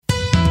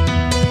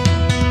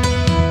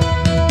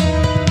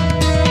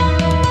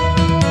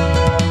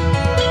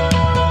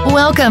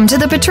Welcome to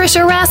the Patricia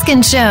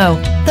Raskin Show,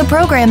 the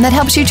program that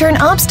helps you turn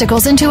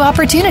obstacles into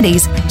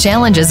opportunities,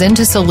 challenges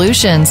into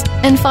solutions,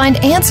 and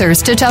find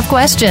answers to tough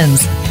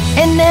questions.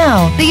 And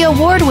now, the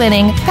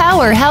award-winning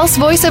powerhouse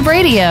voice of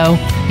radio.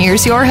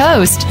 Here's your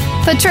host,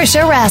 Patricia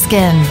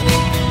Raskin.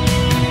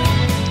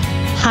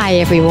 Hi,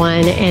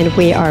 everyone, and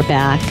we are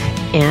back.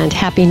 And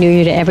Happy New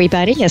Year to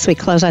everybody as we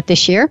close out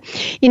this year.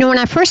 You know, in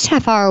our first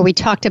half hour, we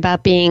talked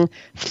about being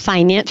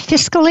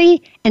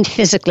fiscally and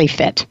physically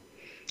fit.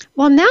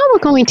 Well, now we're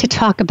going to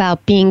talk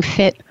about being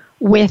fit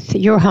with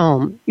your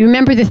home. You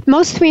remember the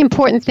most three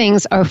important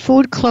things are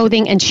food,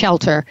 clothing, and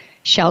shelter.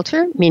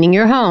 Shelter, meaning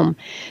your home.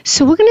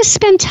 So we're going to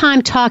spend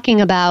time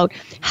talking about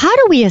how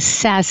do we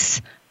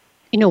assess,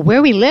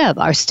 where we live,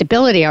 our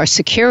stability, our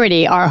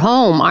security, our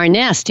home, our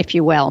nest, if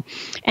you will.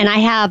 And I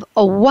have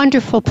a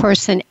wonderful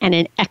person and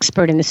an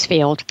expert in this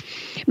field.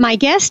 My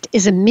guest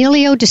is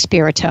Emilio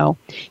DiSpirito.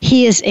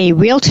 He is a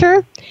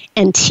realtor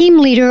and team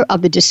leader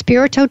of the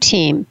DiSpirito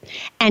team,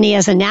 and he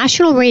has a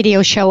national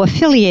radio show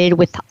affiliated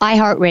with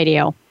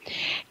iHeartRadio.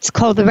 It's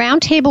called the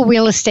Roundtable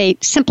Real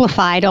Estate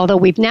Simplified, although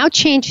we've now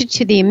changed it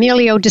to the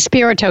Emilio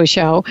DiSpirito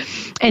Show,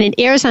 and it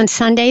airs on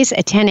Sundays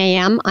at 10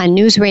 a.m. on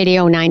News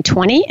Radio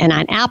 920 and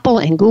on Apple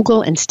and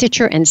Google and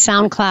Stitcher and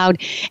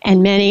SoundCloud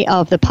and many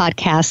of the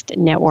podcast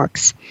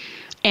networks.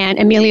 And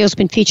Emilio's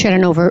been featured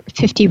on over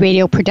 50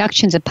 radio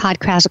productions and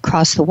podcasts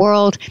across the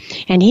world.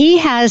 And he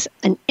has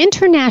an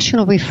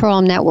international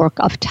referral network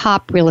of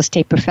top real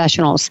estate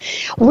professionals.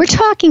 We're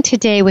talking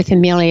today with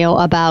Emilio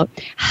about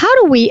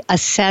how do we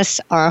assess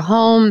our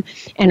home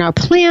and our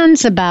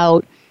plans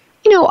about,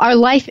 our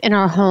life in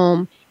our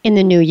home in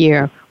the new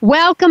year.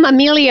 Welcome,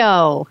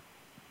 Emilio.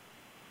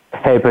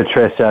 Hey,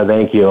 Patricia.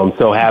 Thank you. I'm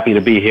so happy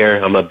to be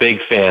here. I'm a big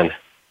fan.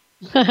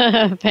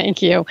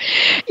 Thank you.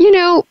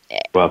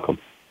 Welcome.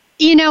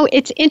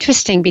 It's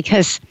interesting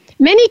because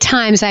many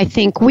times I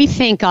think we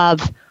think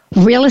of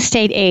real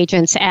estate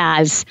agents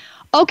as,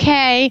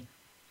 okay,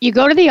 you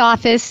go to the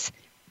office,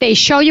 they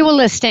show you a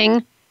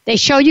listing, they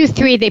show you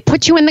three, they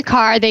put you in the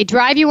car, they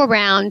drive you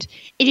around,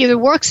 it either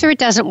works or it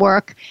doesn't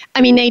work.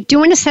 I mean, they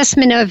do an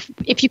assessment of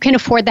if you can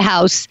afford the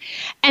house,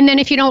 and then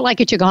if you don't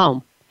like it, you go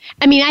home.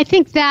 I mean, I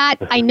think that,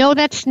 I know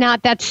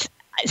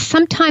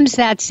sometimes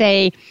that's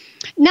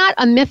not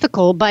a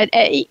mythical, but,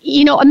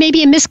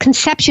 maybe a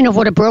misconception of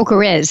what a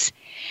broker is.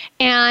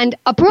 And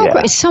a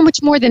broker is so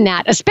much more than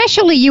that,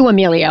 especially you,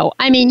 Emilio.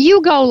 I mean,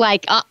 you go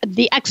like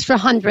the extra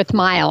 100th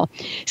mile.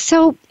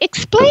 So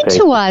explain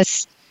to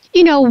us,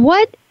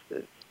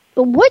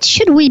 what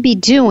should we be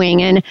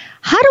doing and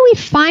how do we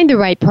find the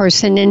right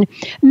person? And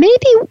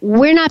maybe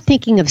we're not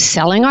thinking of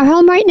selling our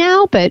home right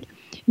now, but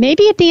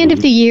maybe at the end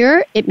of the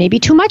year, it may be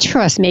too much for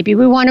us. Maybe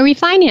we want to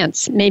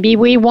refinance. Maybe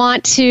we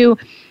want to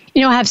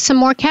have some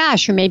more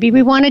cash, or maybe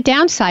we want to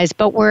downsize,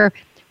 but we're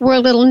a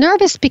little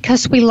nervous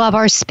because we love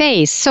our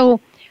space. So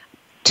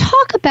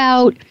talk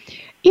about,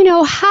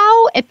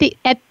 how at the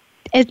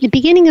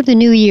beginning of the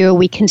new year,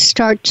 we can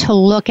start to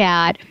look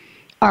at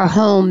our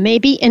home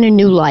maybe in a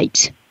new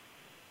light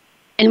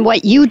and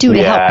what you do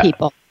to help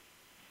people.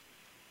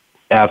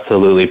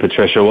 Absolutely,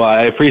 Patricia. Well,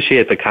 I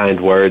appreciate the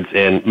kind words,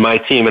 and my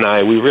team and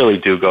I, we really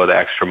do go the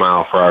extra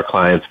mile for our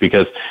clients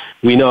because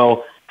we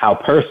know how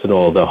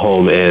personal the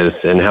home is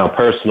and how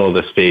personal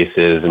the space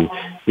is, and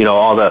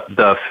all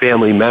the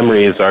family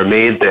memories are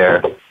made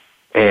there.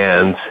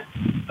 And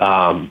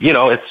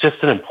it's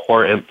just an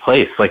important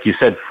place. Like you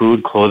said,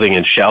 food, clothing,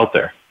 and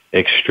shelter.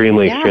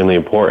 Extremely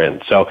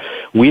important. So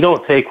we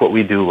don't take what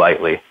we do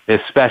lightly,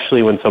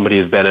 especially when somebody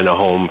has been in a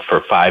home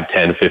for 5,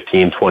 10,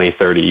 15, 20,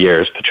 30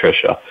 years,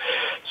 Patricia.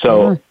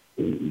 So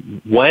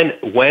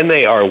when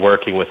they are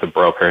working with a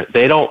broker,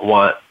 they don't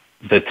want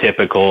the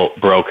typical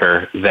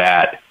broker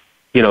that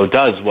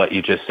does what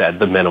you just said,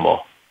 the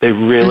minimal. They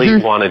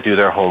really want to do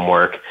their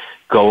homework,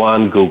 go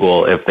on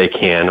Google if they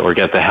can, or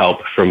get the help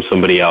from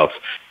somebody else.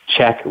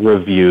 Check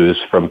reviews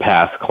from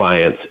past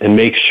clients and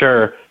make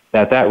sure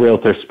that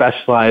realtor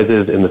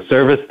specializes in the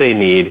service they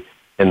need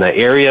in the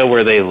area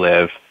where they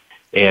live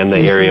and the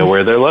area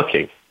where they're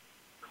looking.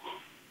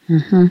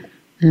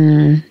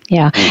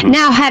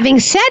 Now, having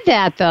said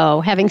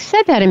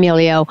that,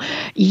 Emilio,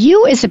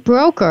 you as a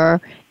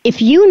broker,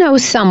 if you know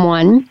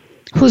someone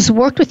who's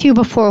worked with you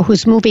before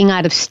who's moving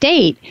out of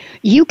state,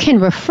 you can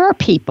refer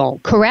people,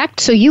 correct?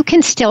 So you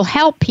can still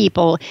help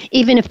people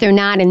even if they're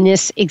not in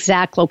this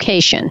exact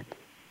location.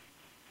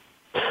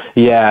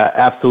 Yeah,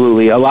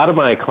 absolutely. A lot of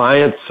my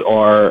clients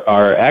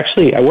are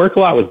actually, I work a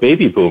lot with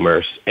baby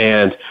boomers,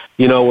 and,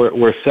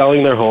 we're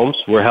selling their homes,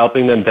 we're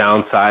helping them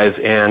downsize,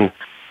 and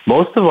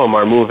most of them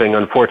are moving,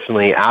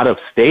 unfortunately, out of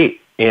state,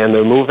 and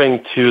they're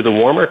moving to the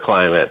warmer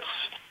climates,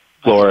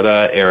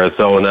 Florida,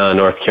 Arizona,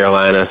 North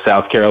Carolina,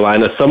 South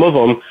Carolina, some of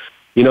them,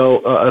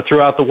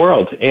 throughout the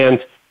world.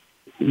 And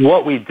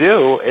what we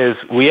do is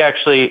we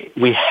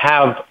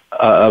have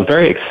a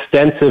very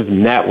extensive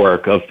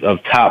network of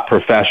top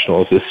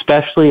professionals,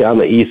 especially on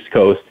the East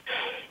Coast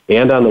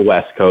and on the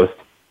West Coast.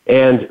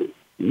 And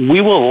we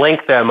will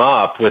link them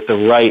up with the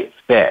right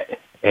fit.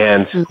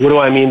 And what do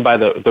I mean by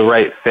the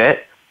right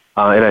fit?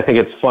 And I think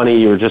it's funny,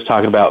 you were just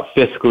talking about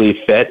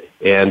fiscally fit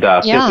and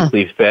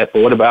physically fit,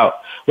 but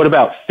what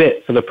about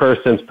fit for the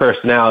person's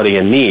personality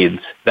and needs?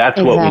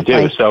 That's what we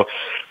do. So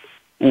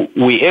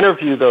we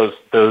interview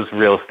those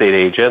real estate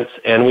agents,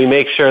 and we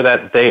make sure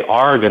that they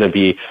are going to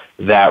be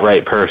that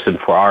right person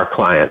for our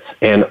clients.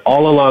 And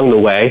all along the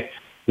way,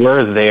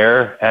 we're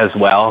there as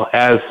well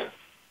as,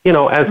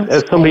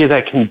 as somebody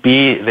that can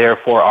be there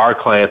for our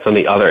clients on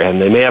the other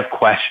end. They may have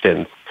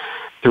questions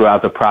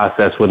throughout the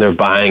process when they're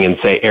buying in,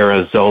 say,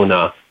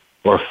 Arizona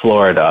or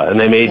Florida, and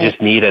they may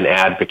just need an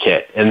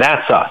advocate. And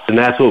that's us, and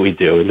that's what we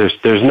do.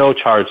 There's no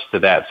charge to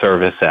that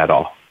service at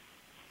all.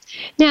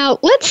 Now,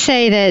 let's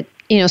say that,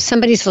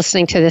 somebody's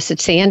listening to this,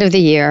 it's the end of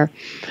the year,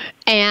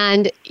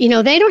 and,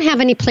 they don't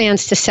have any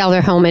plans to sell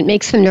their home. It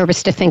makes them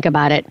nervous to think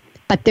about it.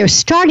 But they're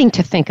starting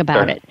to think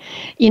about it.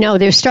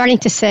 They're starting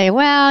to say,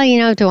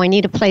 well, do I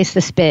need a place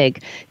this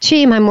big?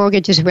 Gee, my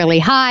mortgage is really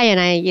high, and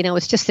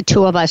it's just the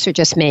two of us or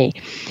just me.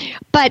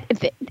 But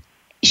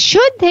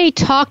should they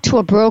talk to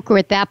a broker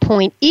at that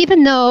point,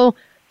 even though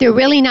they're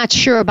really not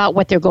sure about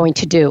what they're going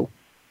to do?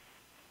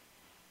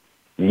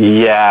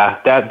 Yeah,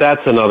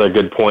 that's another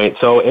good point.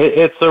 So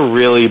it's a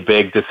really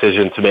big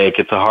decision to make.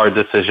 It's a hard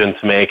decision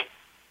to make.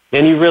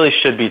 And you really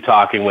should be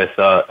talking with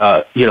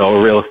a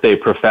real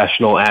estate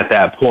professional at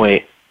that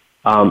point.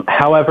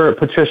 However,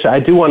 Patricia, I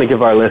do want to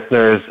give our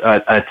listeners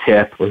a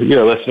tip, or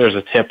your listeners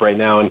a tip right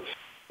now. And,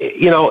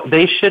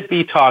 they should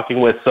be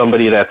talking with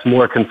somebody that's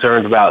more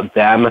concerned about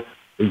them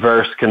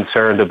versus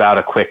concerned about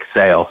a quick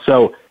sale.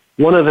 So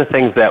one of the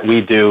things that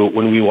we do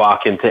when we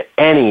walk into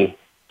any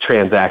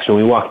transaction,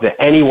 we walk into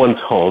anyone's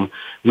home,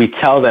 we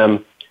tell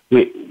them,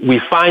 we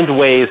find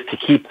ways to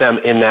keep them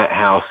in that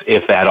house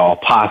if at all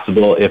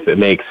possible, if it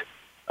makes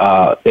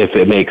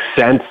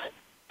sense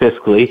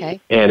fiscally,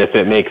 and if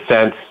it makes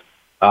sense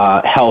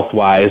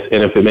health-wise,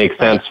 and if it makes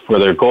sense for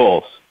their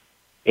goals.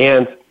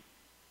 And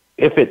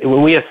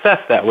when we assess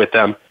that with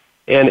them,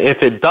 and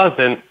if it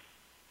doesn't,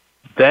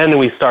 then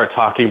we start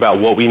talking about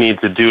what we need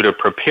to do to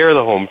prepare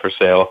the home for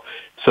sale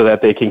so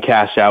that they can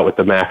cash out with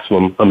the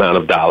maximum amount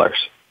of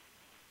dollars.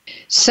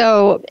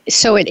 So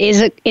it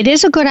is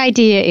a good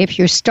idea if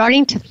you're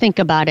starting to think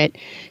about it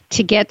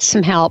to get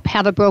some help.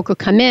 Have a broker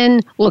come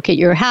in, look at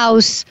your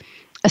house,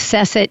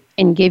 assess it,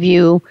 and give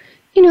you,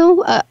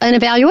 an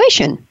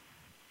evaluation.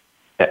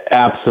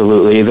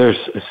 Absolutely. There's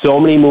so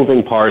many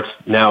moving parts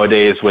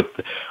nowadays with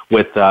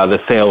the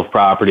sale of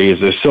properties.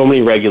 There's so many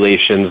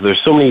regulations.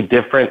 There's so many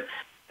different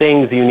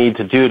things you need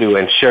to do to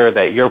ensure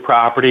that your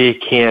property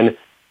can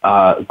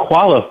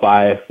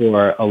qualify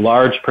for a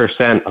large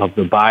percent of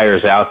the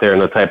buyers out there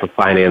and the type of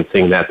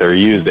financing that they're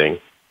using.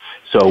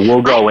 So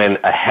we'll go in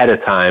ahead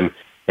of time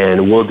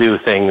and we'll do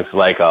things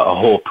like a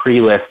whole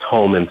pre-list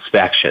home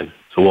inspection.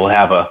 So we'll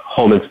have a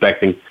home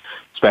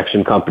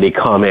inspection company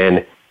come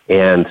in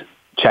and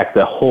check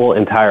the whole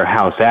entire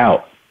house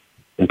out.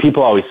 And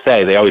people always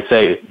say, Emilio,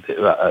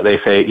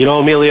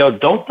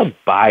 don't the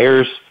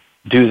buyers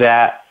do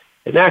that?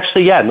 And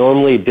actually,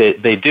 normally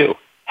they do.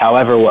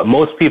 However, what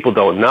most people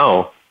don't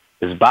know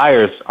is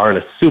buyers are in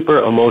a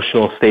super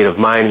emotional state of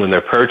mind when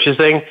they're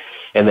purchasing,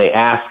 and they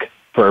ask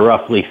for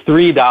roughly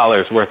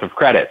 $3 worth of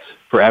credits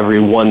for every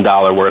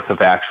 $1 worth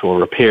of actual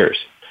repairs.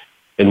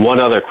 And one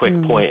other quick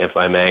point, if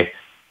I may,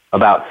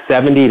 about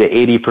 70 to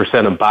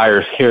 80% of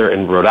buyers here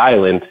in Rhode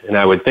Island, and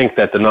I would think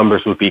that the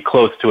numbers would be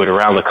close to it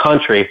around the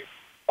country,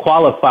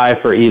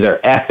 qualify for either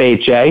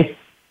FHA,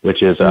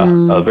 which is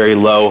a very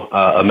low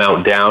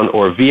amount down,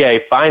 or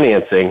VA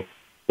financing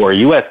or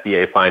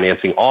USDA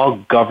financing, all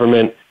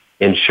government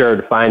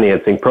insured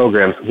financing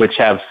programs, which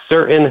have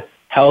certain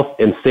health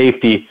and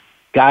safety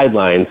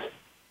guidelines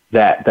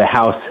that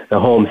the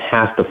home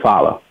has to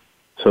follow.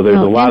 So there's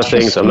a lot of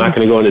things. I'm not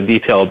going to go into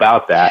detail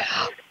about that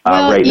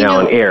right now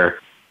on air.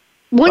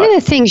 One of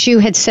the things you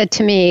had said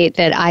to me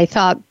that I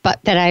thought,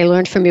 but that I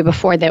learned from you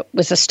before that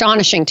was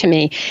astonishing to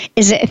me,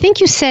 is that I think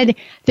you said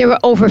there were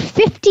over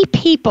 50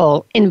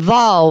 people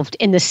involved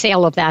in the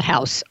sale of that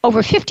house.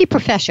 Over 50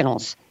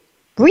 professionals.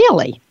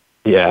 Really?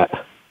 Yeah,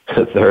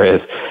 there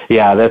is.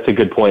 Yeah, that's a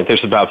good point.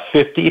 There's about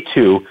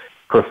 52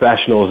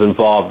 professionals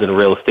involved in a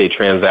real estate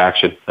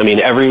transaction. I mean,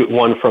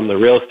 everyone from the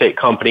real estate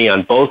company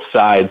on both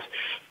sides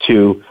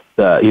to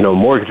the,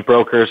 mortgage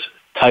brokers,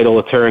 title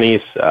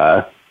attorneys,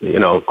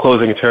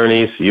 closing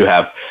attorneys. You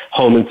have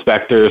home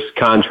inspectors,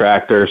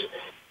 contractors.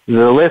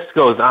 The list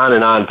goes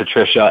on,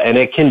 Patricia, and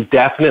it can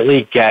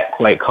definitely get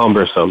quite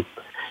cumbersome.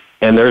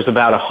 And there's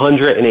about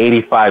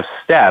 185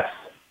 steps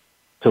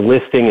to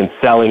listing and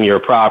selling your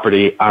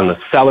property on the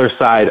seller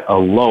side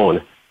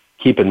alone.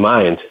 Keep in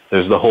mind,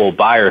 there's the whole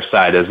buyer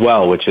side as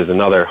well, which is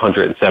another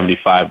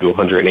 175 to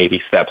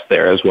 180 steps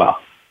there as well.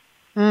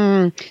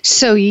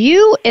 So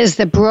you as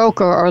the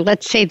broker, or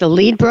let's say the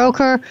lead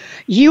broker,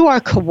 you are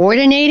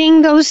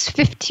coordinating those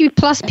 50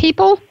 plus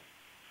people?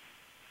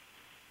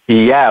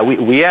 Yeah,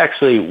 we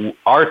actually,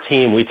 our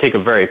team, we take a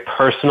very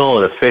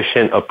personal and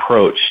efficient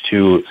approach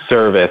to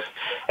service,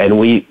 and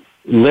we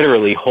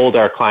literally hold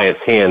our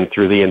client's hand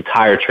through the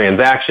entire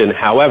transaction.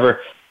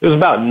 However, there's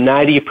about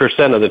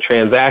 90% of the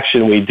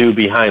transaction we do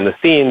behind the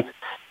scenes,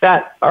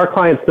 that our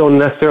clients don't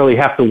necessarily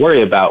have to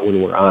worry about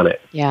when we're on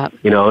it. Yeah.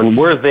 And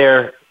we're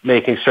there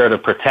making sure to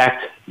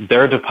protect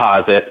their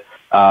deposit.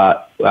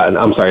 Not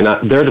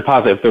their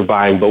deposit if they're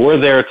buying, but we're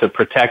there to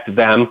protect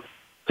them,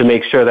 to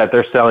make sure that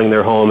they're selling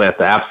their home at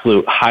the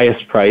absolute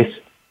highest price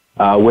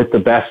with the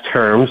best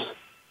terms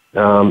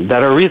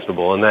that are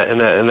reasonable and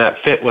that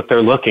fit what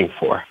they're looking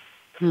for.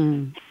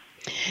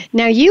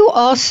 Now, you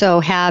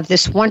also have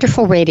this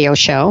wonderful radio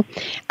show.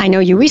 I know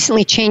you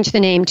recently changed the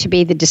name to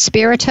be the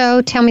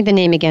DiSpirito. Tell me the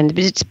name again. The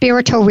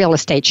DiSpirito Real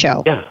Estate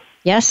Show. Yeah.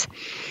 Yes?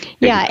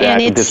 Exactly. Yeah,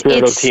 and it's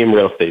DiSpirito Team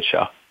Real Estate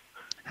Show.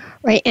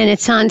 Right, and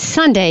it's on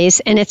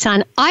Sundays, and it's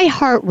on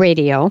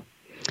iHeartRadio.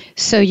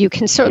 So you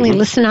can certainly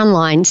listen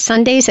online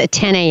Sundays at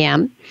 10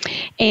 a.m.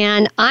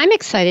 And I'm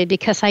excited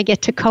because I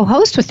get to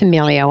co-host with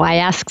Emilio. I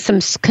ask some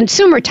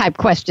consumer-type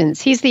questions.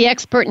 He's the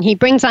expert, and he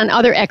brings on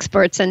other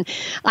experts, and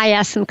I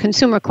ask some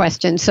consumer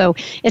questions. So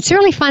it's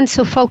really fun.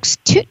 So folks,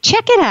 check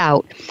it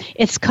out.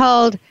 It's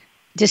called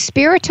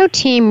DiSpirito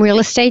Team Real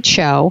Estate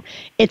Show.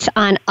 It's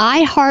on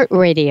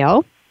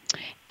iHeartRadio,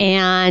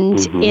 and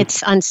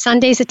it's on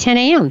Sundays at 10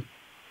 a.m.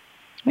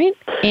 Right?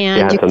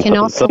 And you can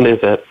also...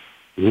 Sundays at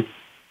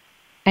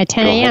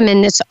 10 a.m.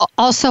 And it's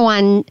also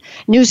on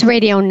News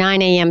Radio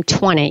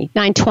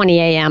 9:20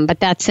 a.m., but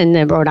that's in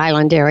the Rhode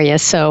Island area.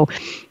 So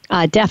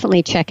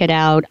definitely check it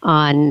out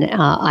on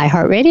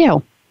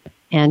iHeartRadio.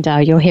 And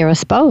you'll hear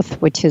us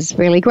both, which is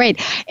really great.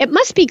 It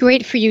must be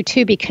great for you,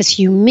 too, because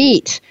you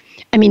meet,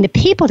 the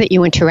people that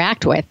you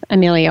interact with,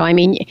 Emilio.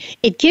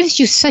 It gives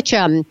you such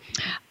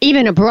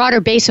even a broader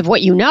base of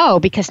what you know,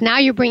 because now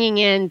you're bringing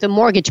in the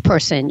mortgage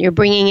person. You're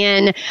bringing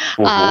in,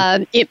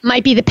 it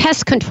might be the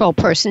pest control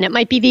person. It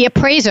might be the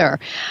appraiser.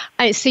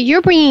 So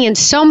you're bringing in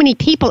so many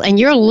people, and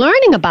you're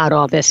learning about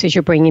all this as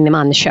you're bringing them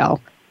on the show.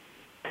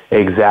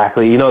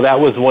 Exactly. That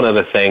was one of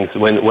the things.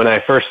 When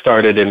I first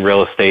started in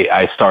real estate,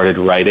 I started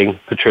writing.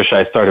 Patricia,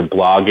 I started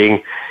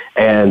blogging.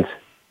 And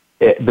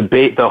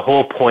the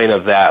whole point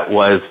of that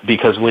was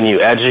because when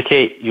you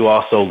educate, you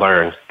also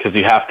learn, because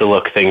you have to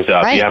look things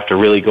up. Right. You have to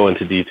really go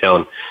into detail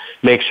and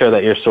make sure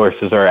that your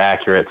sources are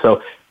accurate.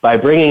 So by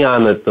bringing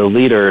on the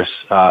leaders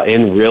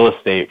in real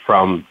estate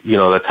from,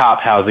 the top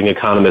housing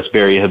economist,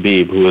 Barry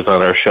Habib, who was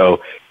on our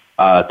show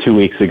 2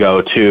 weeks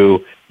ago,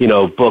 to,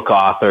 book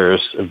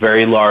authors,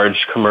 very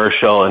large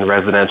commercial and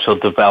residential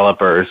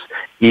developers,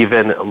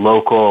 even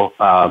local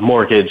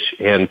mortgage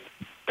and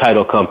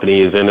title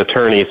companies and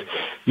attorneys,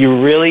 you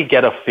really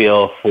get a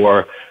feel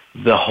for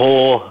the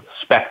whole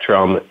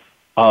spectrum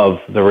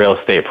of the real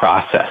estate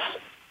process.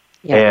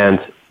 Yeah. And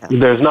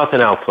there's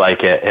nothing else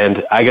like it.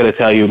 And I got to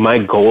tell you, my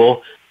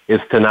goal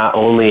is to not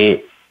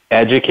only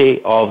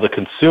educate all of the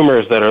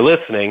consumers that are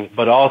listening,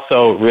 but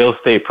also real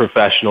estate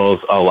professionals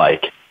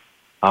alike.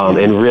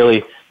 And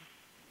really,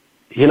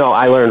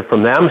 I learn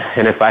from them.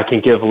 And if I can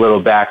give a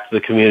little back to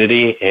the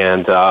community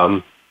and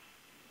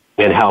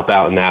help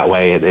out in that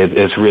way,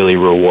 it's really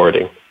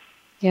rewarding.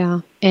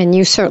 Yeah, and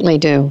you certainly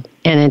do,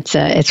 and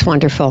it's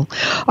wonderful.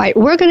 All right,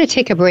 we're going to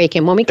take a break,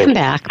 and when we come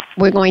back,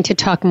 we're going to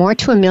talk more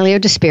to Emilio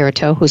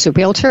DiSpirito, who's a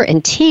realtor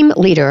and team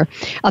leader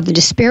of the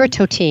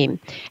DiSpirito team,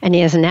 and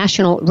he has a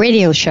national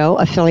radio show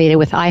affiliated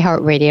with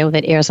iHeartRadio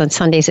that airs on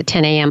Sundays at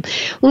 10 a.m.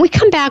 When we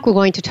come back, we're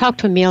going to talk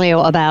to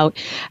Emilio about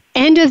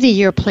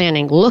end-of-the-year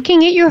planning,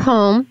 looking at your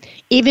home,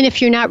 even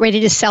if you're not ready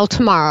to sell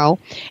tomorrow,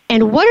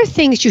 and what are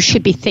things you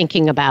should be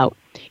thinking about.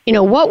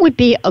 What would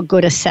be a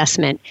good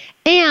assessment?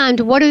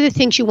 And what are the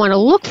things you want to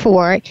look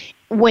for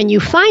when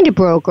you find a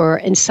broker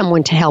and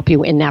someone to help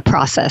you in that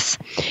process?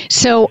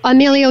 So,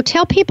 Emilio,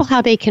 tell people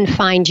how they can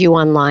find you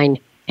online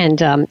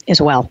and as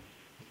well.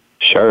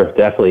 Sure,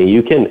 definitely.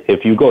 You can,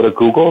 if you go to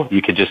Google,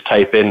 you could just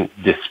type in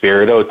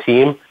DiSpirito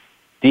Team,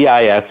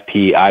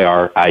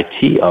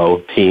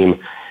 DiSpirito Team,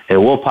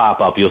 and we'll pop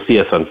up. You'll see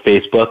us on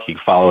Facebook. You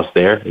can follow us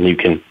there, and you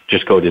can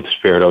just go to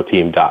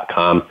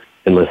DiSpiritoTeam.com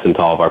and listen to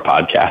all of our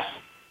podcasts.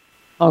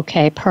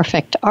 Okay,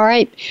 perfect. All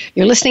right.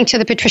 You're listening to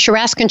The Patricia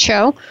Raskin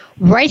Show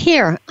right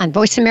here on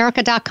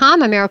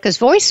VoiceAmerica.com, America's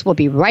Voice. We'll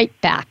be right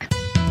back.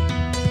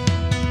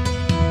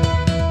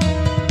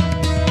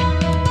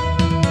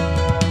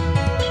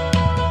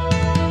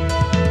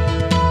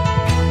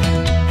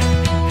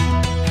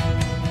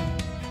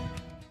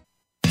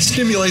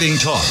 Stimulating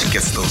talk. It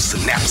gets those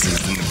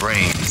synapses in the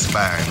brain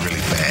firing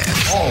really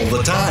fast. All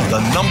the time. The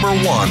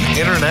 #1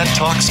 Internet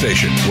talk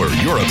station where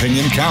your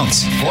opinion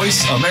counts.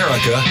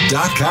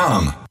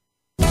 VoiceAmerica.com.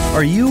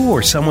 Are you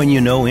or someone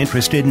you know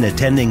interested in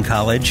attending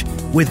college?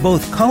 With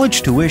both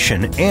college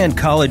tuition and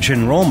college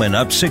enrollment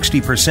up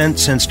 60%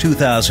 since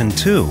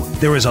 2002,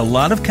 there is a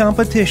lot of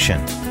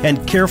competition,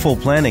 and careful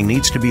planning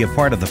needs to be a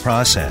part of the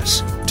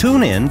process.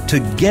 Tune in to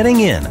Getting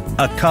In,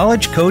 a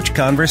college coach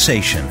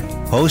conversation,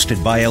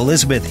 hosted by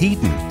Elizabeth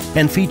Heaton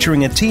and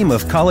featuring a team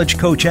of college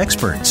coach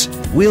experts.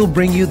 We'll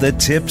bring you the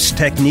tips,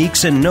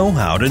 techniques, and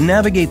know-how to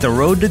navigate the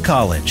road to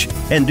college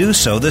and do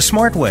so the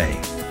smart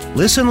way.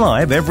 Listen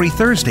live every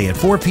Thursday at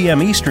 4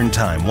 p.m. Eastern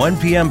Time, 1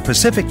 p.m.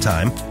 Pacific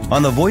Time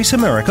on the Voice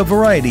America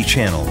Variety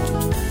Channel.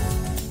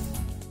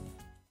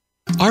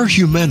 Our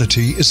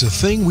humanity is a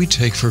thing we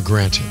take for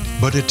granted,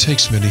 but it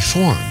takes many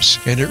forms,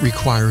 and it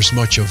requires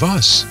much of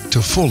us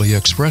to fully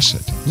express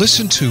it.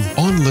 Listen to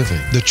On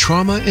Living, the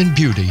Trauma and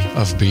Beauty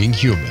of Being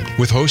Human,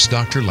 with host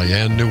Dr.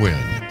 Leanne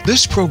Nguyen.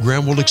 This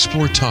program will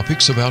explore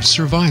topics about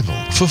survival,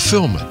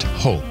 fulfillment,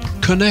 hope,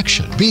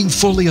 connection, being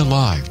fully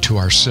alive to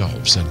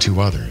ourselves and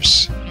to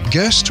others.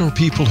 Guests are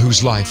people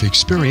whose life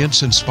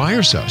experience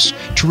inspires us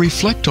to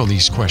reflect on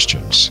these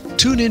questions.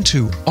 Tune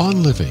into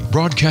On Living,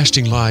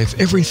 broadcasting live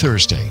every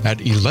Thursday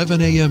at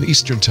 11 a.m.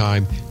 Eastern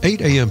Time, 8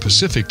 a.m.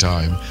 Pacific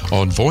Time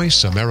on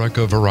Voice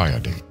America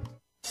Variety.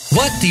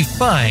 What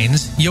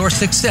defines your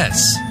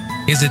success?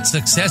 Is it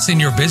success in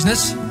your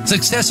business?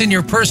 Success in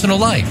your personal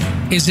life?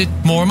 Is it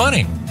more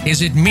money?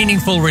 Is it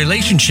meaningful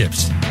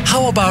relationships?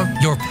 How about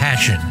your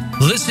passion?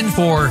 Listen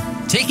for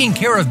Taking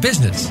Care of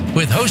Business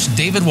with host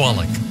David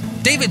Wallach.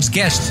 David's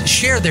guests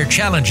share their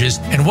challenges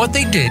and what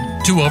they did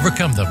to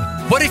overcome them.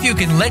 What if you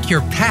can let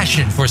your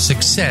passion for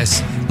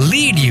success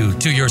lead you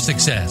to your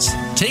success?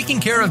 Taking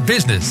Care of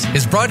Business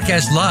is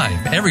broadcast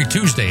live every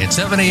Tuesday at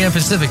 7 a.m.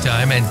 Pacific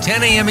Time and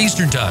 10 a.m.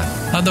 Eastern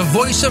Time on the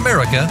Voice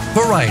America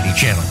Variety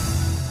Channel.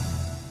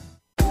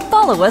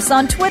 Follow us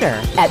on Twitter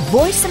at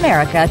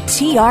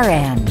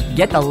VoiceAmericaTRN.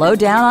 Get the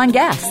lowdown on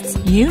guests,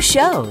 new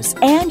shows,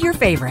 and your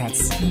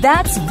favorites.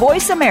 That's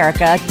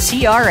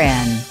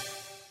VoiceAmericaTRN.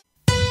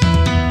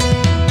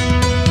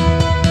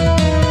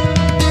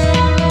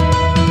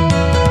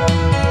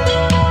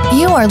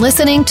 You are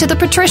listening to The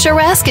Patricia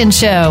Raskin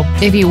Show.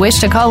 If you wish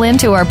to call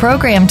into our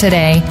program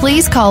today,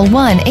 please call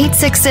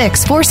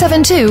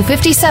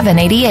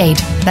 1-866-472-5788.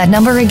 That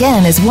number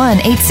again is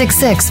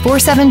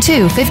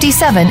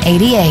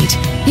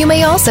 1-866-472-5788. You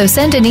may also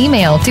send an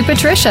email to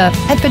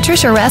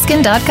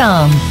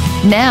patricia@patriciaraskin.com.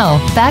 Now,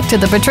 back to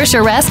The Patricia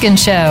Raskin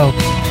Show.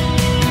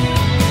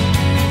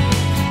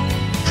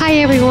 Hi,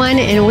 everyone,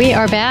 and we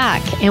are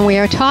back, and we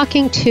are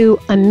talking to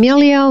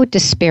Emilio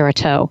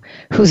DiSpirito,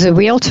 who's a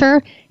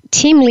realtor,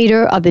 team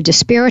leader of the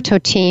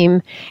DiSpirito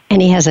team, and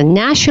he has a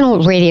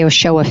national radio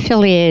show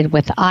affiliated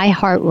with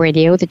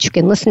iHeartRadio that you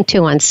can listen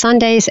to on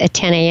Sundays at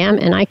 10 a.m.,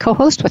 and I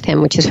co-host with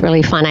him, which is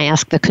really fun. I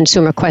ask the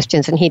consumer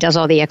questions, and he does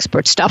all the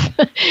expert stuff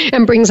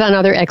and brings on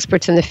other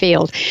experts in the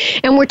field.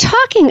 And we're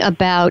talking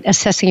about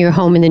assessing your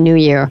home in the new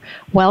year.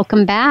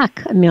 Welcome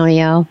back,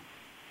 Emilio.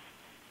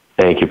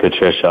 Thank you,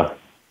 Patricia.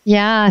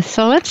 Yeah,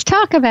 so let's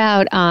talk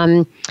about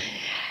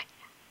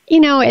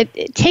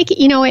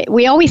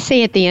we always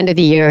say at the end of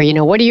the year,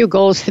 what are your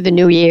goals for the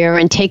new year,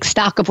 and take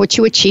stock of what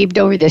you achieved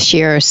over this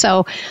year.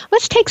 So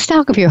let's take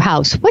stock of your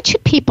house. What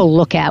should people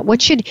look at?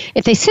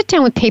 If they sit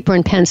down with paper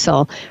and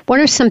pencil, what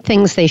are some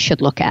things they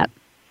should look at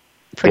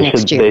for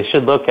next year? They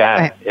should look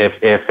at if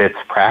it's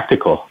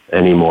practical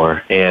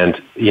anymore. And,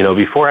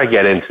 before I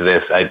get into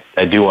this, I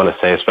do want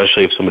to say,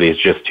 especially if somebody is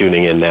just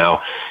tuning in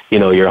now,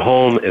 your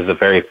home is a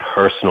very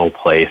personal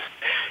place.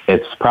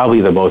 It's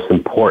probably the most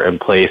important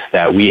place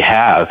that we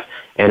have,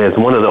 and it's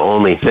one of the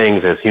only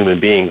things as human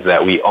beings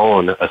that we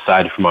own,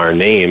 aside from our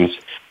names,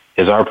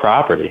 is our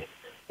property.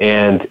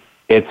 And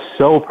it's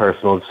so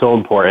personal, it's so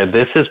important.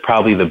 This is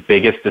probably the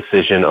biggest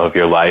decision of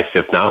your life,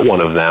 if not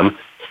one of them,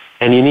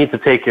 and you need to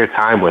take your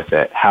time with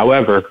it.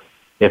 However,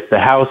 if the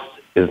house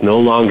is no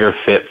longer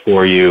fit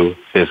for you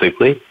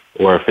physically,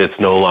 or if it's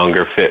no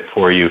longer fit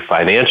for you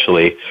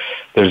financially,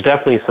 there's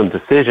definitely some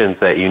decisions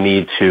that you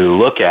need to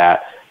look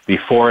at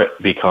before it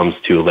becomes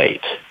too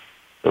late.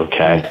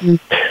 Okay? Mm-hmm.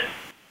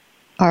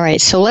 All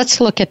right, so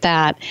let's look at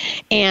that.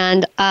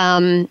 And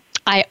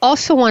I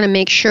also want to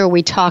make sure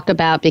we talk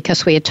about,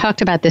 because we had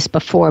talked about this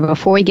before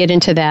we get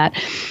into that,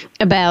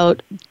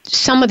 about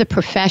some of the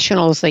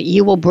professionals that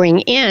you will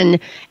bring in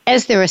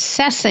as they're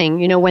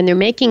assessing, when they're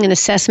making an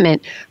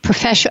assessment,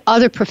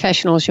 other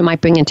professionals you might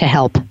bring in to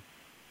help.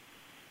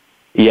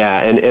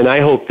 Yeah, and I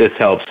hope this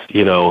helps,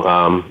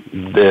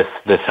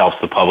 this helps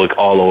the public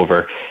all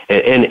over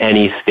in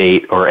any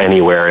state or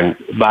anywhere. And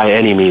by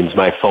any means,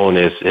 my phone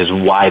is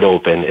wide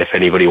open. If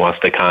anybody wants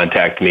to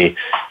contact me,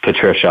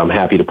 Patricia, I'm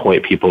happy to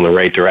point people in the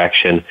right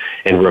direction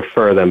and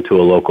refer them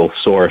to a local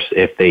source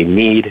if they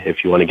need.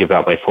 If you want to give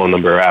out my phone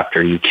number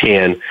after, you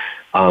can.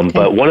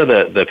 But one of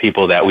the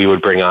people that we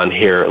would bring on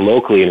here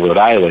locally in Rhode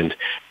Island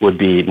would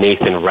be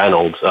Nathan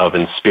Reynolds of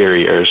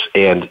Inspiriers.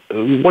 And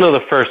one of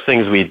the first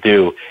things we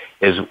do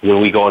is when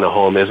we go in a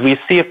home is we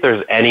see if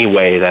there's any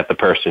way that the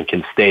person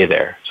can stay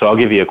there. So I'll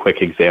give you a quick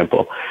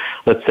example.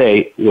 Let's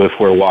say if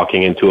we're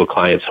walking into a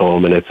client's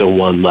home and it's a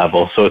one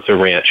level, so it's a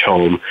ranch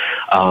home,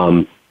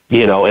 and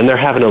they're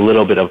having a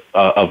little bit of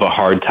a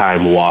hard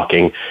time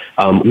walking.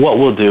 What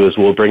we'll do is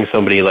we'll bring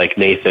somebody like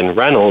Nathan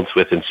Reynolds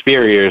with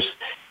Inspiriers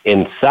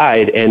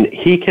inside, and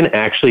he can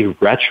actually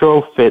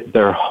retrofit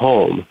their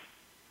home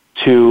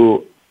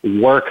to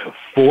work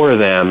for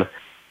them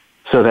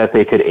so that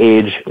they could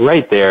age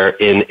right there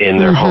in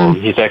their home.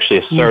 He's actually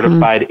a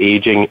certified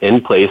aging in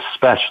place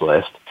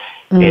specialist,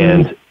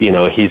 and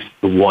he's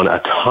won a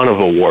ton of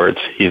awards.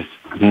 He's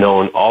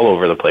known all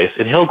over the place,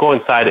 and he'll go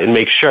inside and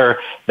make sure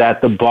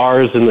that the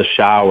bars in the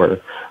shower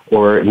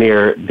or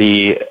near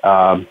the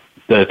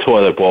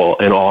toilet bowl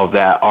and all of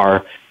that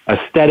are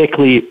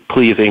aesthetically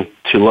pleasing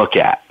to look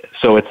at.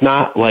 So it's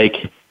not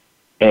like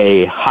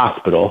a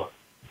hospital.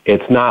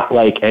 It's not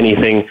like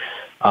anything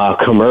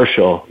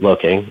commercial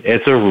looking.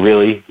 It's a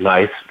really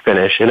nice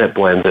finish, and it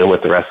blends in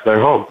with the rest of their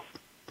home.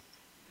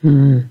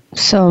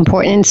 So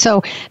important. And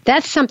so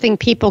that's something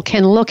people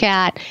can look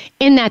at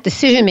in that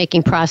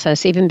decision-making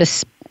process, even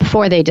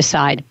before they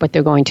decide what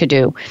they're going to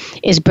do,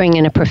 is bring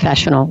in a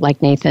professional like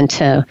Nathan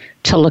to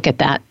look at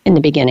that in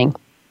the beginning.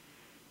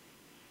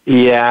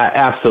 Yeah,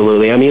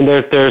 absolutely. I mean,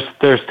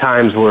 there's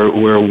times where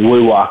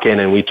we walk in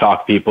and we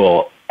talk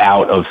people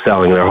out of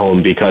selling their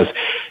home because,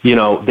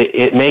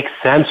 it makes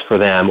sense for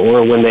them.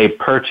 Or when they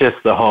purchase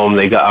the home,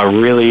 they got a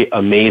really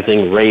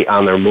amazing rate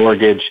on their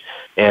mortgage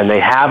and they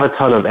have a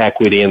ton of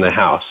equity in the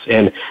house.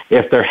 And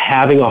if they're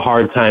having a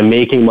hard time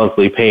making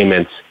monthly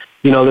payments,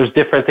 there's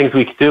different things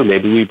we could do.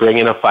 Maybe we bring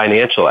in a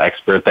financial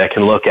expert that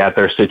can look at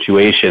their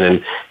situation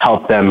and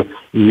help them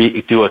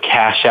do a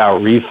cash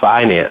out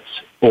refinance.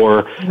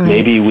 Or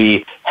maybe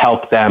we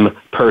help them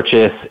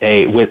purchase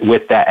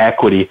with that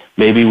equity,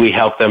 maybe we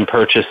help them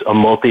purchase a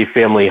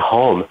multifamily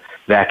home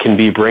that can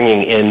be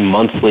bringing in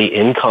monthly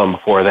income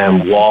for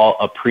them while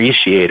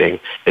appreciating.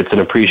 It's an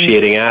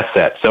appreciating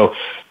asset. So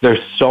there's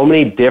so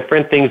many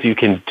different things you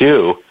can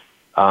do.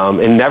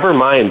 And never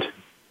mind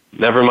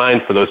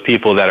for those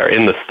people that are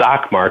in the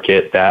stock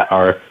market that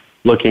are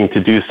looking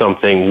to do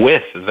something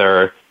with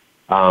their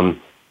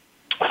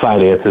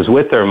finances,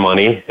 with their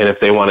money. And if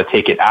they want to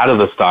take it out of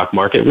the stock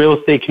market, real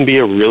estate can be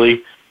a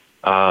really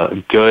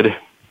good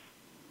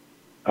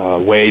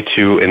way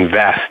to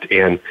invest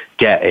and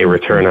get a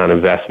return on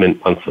investment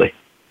monthly.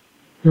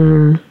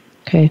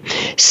 Okay.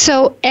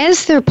 So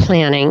as they're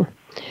planning,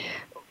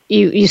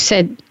 you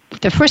said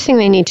the first thing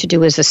they need to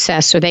do is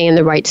assess, are they in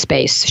the right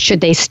space?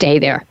 Should they stay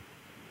there?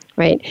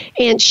 Right.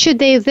 And should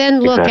they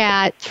then look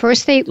at,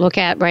 first they look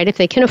at, right, if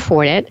they can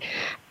afford it,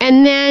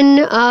 and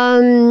then,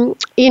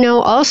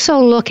 also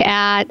look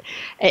at,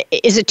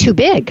 is it too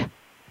big?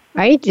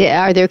 Right?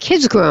 Are their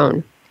kids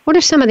grown? What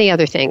are some of the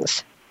other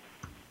things?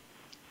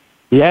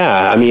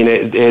 Yeah, I mean,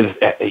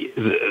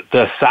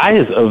 the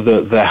size of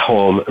the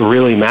home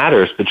really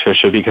matters,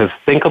 Patricia, because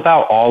think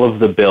about all of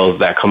the bills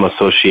that come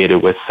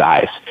associated with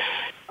size.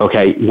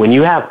 Okay, when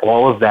you have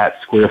all of that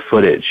square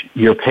footage,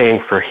 you're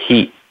paying for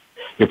heat,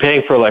 you're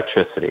paying for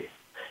electricity,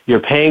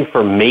 you're paying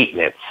for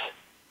maintenance,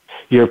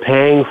 you're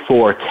paying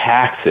for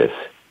taxes,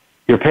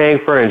 you're paying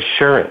for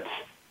insurance.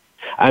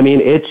 I mean,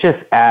 it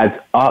just adds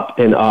up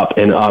and up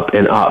and up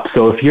and up.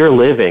 So if you're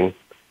living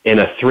in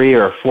a 3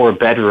 or 4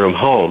 bedroom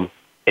home,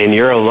 and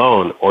you're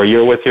alone or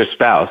you're with your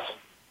spouse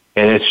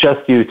and it's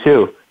just you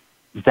two,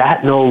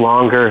 that no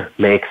longer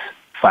makes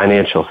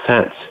financial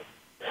sense.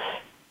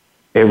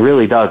 It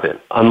really doesn't.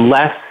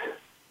 Unless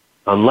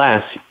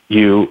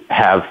you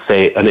have,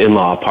 say, an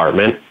in-law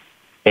apartment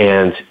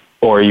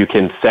or you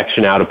can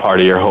section out a part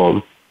of your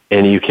home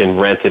and you can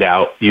rent it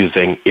out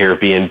using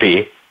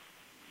Airbnb.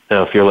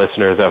 Now, if your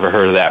listener has ever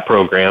heard of that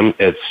program,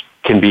 it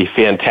can be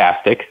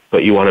fantastic,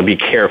 but you want to be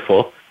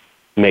careful.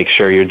 Make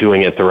sure you're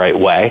doing it the right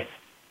way.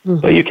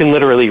 But you can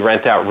literally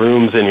rent out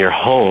rooms in your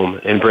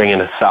home and bring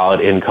in a solid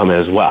income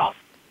as well.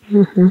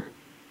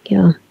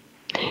 Yeah.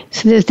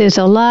 So there's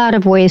a lot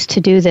of ways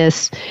to do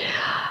this.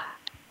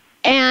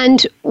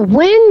 And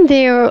when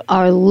they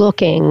are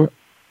looking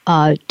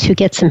to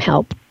get some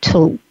help,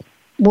 to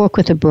work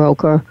with a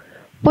broker,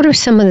 what are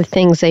some of the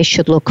things they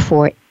should look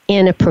for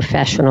in a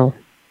professional?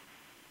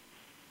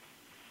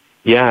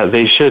 Yeah,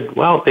 they should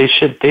look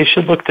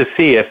to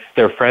see if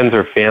their friends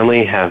or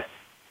family have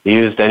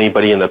used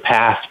anybody in the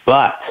past,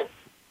 but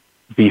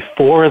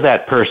before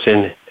that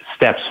person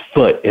steps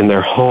foot in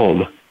their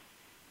home,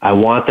 I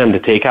want them to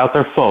take out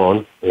their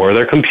phone or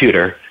their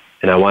computer,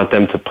 and I want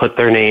them to put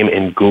their name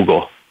in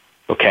Google,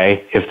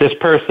 okay? If this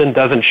person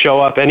doesn't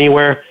show up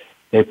anywhere,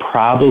 they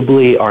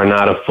probably are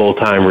not a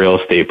full-time real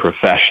estate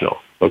professional,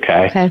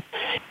 okay?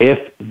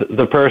 If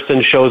the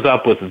person shows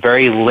up with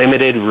very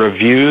limited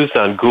reviews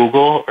on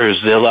Google or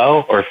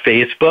Zillow or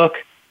Facebook,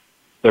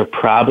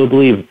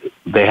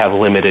 they have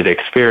limited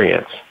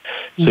experience.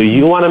 So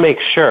you want to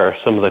make sure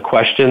some of the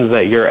questions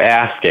that you're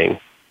asking,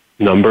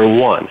 number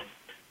one,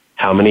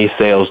 how many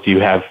sales do you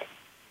have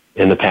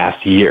in the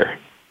past year?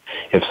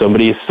 If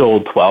somebody's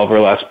sold 12 or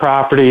less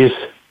properties,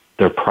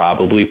 they're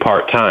probably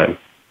part-time.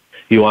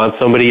 You want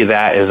somebody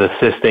that is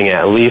assisting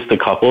at least a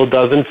couple of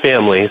dozen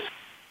families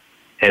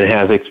and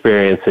has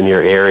experience in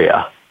your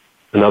area.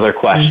 Another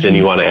question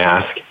you want to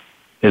ask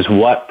is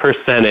what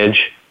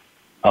percentage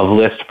of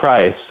list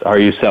price are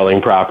you selling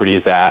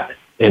properties at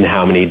and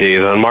how many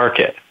days on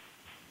market?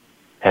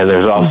 And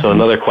there's also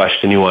another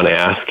question you want to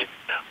ask.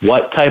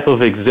 What type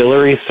of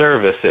auxiliary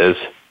services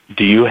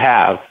do you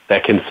have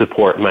that can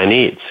support my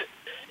needs?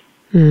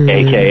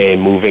 AKA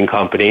moving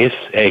companies,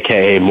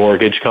 AKA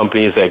mortgage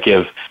companies that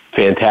give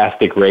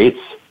fantastic rates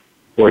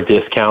or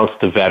discounts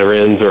to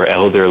veterans or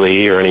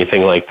elderly or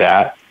anything like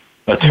that.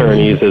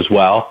 Attorneys as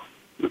well.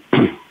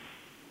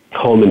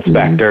 Home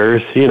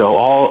inspectors,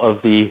 all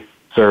of the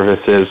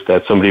services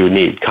that somebody would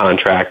need,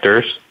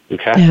 contractors,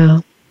 okay? Yeah.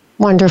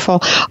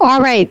 Wonderful. All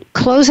right,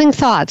 closing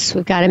thoughts.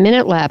 We've got a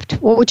minute left.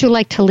 What would you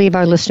like to leave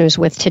our listeners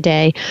with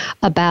today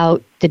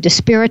about the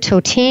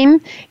DiSpirito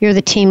team? You're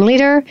the team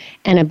leader,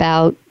 and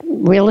about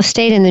real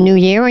estate in the new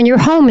year and your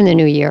home in the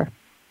new year.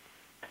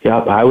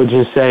 Yep, I would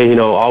just say,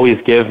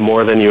 always give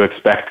more than you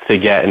expect to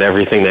get in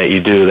everything that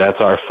you do. That's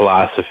our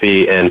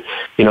philosophy, and,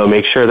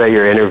 make sure that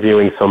you're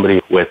interviewing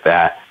somebody with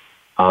that.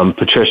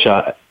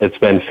 Patricia, it's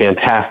been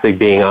fantastic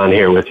being on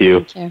here with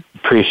you. Thank you.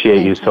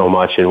 Appreciate you so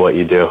much in what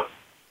you do.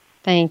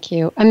 Thank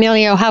you.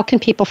 Emilio, how can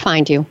people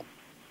find you?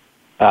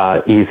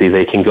 Easy.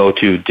 They can go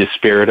to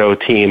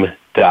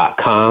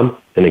DiSpiritoTeam.com.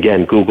 And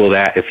again, Google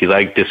that if you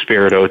like,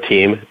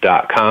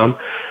 DiSpiritoTeam.com,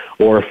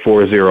 or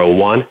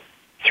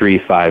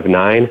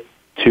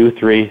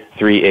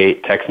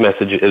 401-359-2338. Text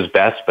message is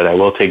best, but I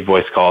will take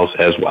voice calls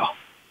as well.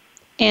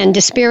 And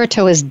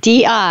DiSpirito is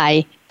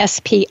DiSpirito.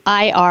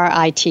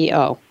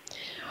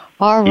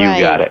 All right.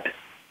 You got it.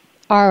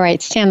 All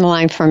right, stay on the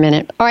line for a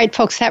minute. All right,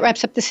 folks, that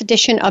wraps up this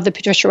edition of The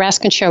Patricia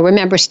Raskin Show.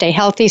 Remember, stay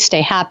healthy,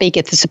 stay happy,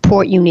 get the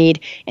support you need,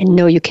 and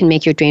know you can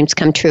make your dreams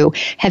come true.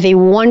 Have a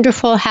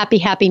wonderful,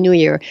 happy New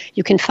Year.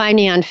 You can find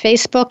me on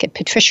Facebook at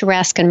Patricia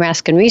Raskin,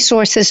 Raskin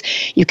Resources.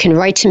 You can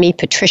write to me,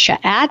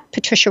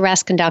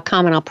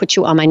 patricia@patriciaraskin.com, and I'll put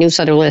you on my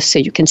newsletter list so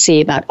you can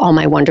see about all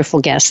my wonderful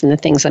guests and the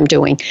things I'm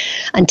doing.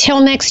 Until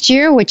next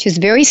year, which is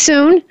very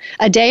soon,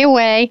 a day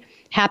away,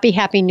 happy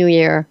New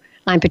Year.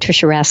 I'm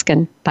Patricia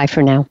Raskin. Bye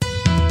for now.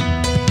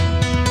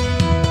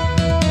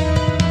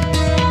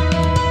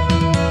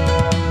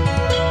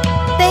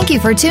 Thank you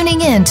for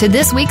tuning in to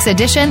this week's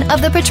edition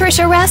of The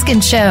Patricia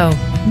Raskin Show.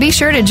 Be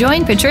sure to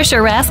join Patricia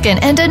Raskin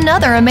and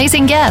another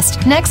amazing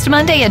guest next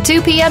Monday at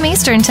 2 p.m.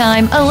 Eastern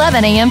Time,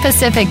 11 a.m.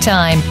 Pacific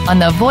Time on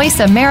the Voice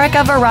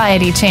America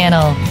Variety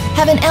Channel.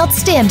 Have an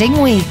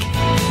outstanding week.